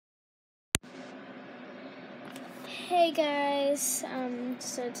Hey guys,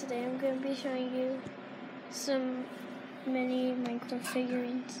 so today I'm going to be showing you some mini Minecraft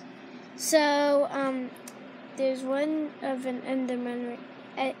figurines. So, there's one of an Enderman.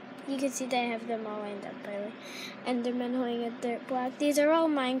 You can see that I have them all lined up, by the way. Enderman holding a dirt block. These are all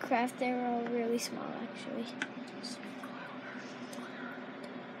Minecraft. They're all really small, actually.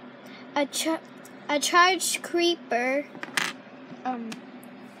 A charged creeper.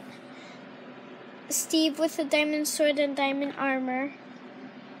 Steve with a diamond sword and diamond armor.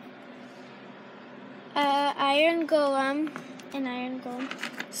 Iron golem.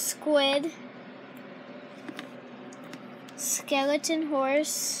 Squid. Skeleton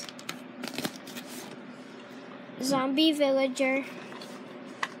horse. Zombie villager.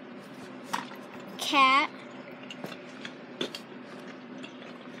 Cat.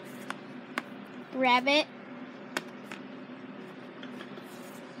 Rabbit.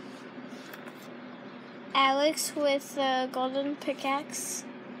 Alex with a golden pickaxe.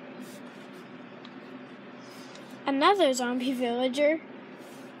 Another zombie villager.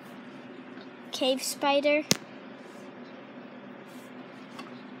 Cave spider.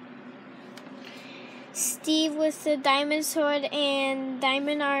 Steve with the diamond sword and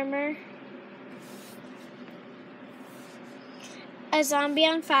diamond armor. A zombie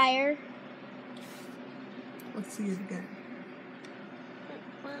on fire. Let's see it again.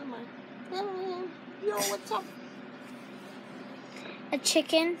 Where am I? Yo, what's up? A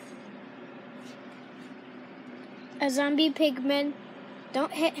chicken. A zombie pigman.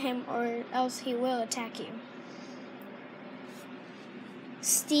 Don't hit him or else he will attack you.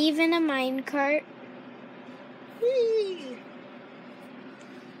 Steve in a minecart. Whee!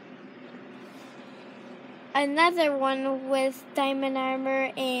 Another one with diamond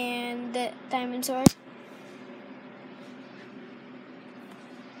armor and diamond sword.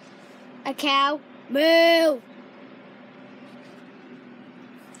 A cow. Moo!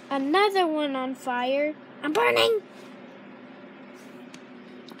 Another one on fire. I'm burning!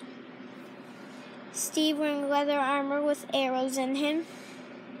 Steve wearing leather armor with arrows in him.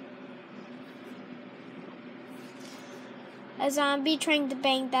 A zombie trying to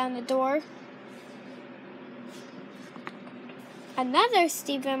bang down the door. Another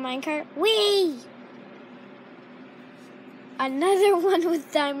Steve in minecart. Whee! Another one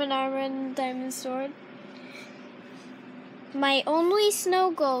with diamond armor and diamond sword. My only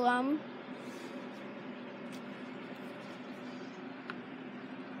snow golem.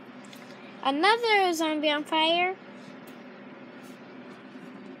 Another zombie on fire.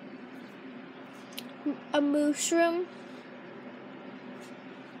 A mushroom.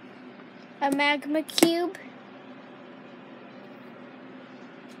 A magma cube.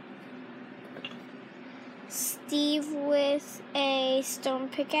 Steve with a stone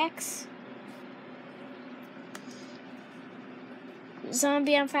pickaxe.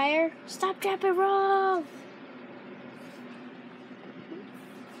 Zombie on fire. Stop, drop, and roll.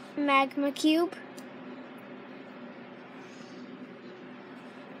 Magma cube.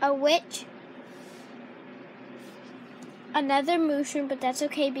 A witch. Another mushroom, but that's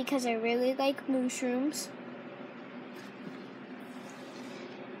okay because I really like mushrooms.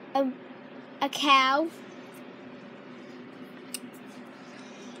 A cow.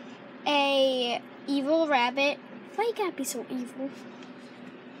 A evil rabbit. Why you gotta be so evil?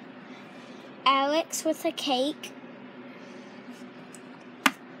 Alex with a cake.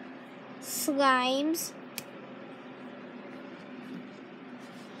 Slimes.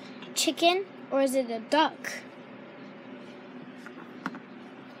 Chicken, or is it a duck?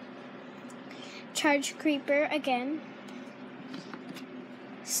 Charged creeper again.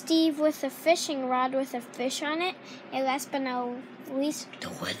 Steve with a fishing rod with a fish on it. And last but not least, the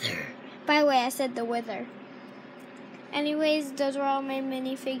wither. By the way, I said the wither. Anyways, those were all my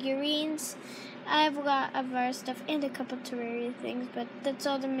mini figurines. I have a lot of our stuff and a couple Terraria things, but that's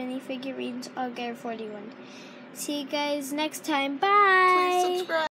all the mini figurines. I'll get 41. See you guys next time. Bye! Please subscribe.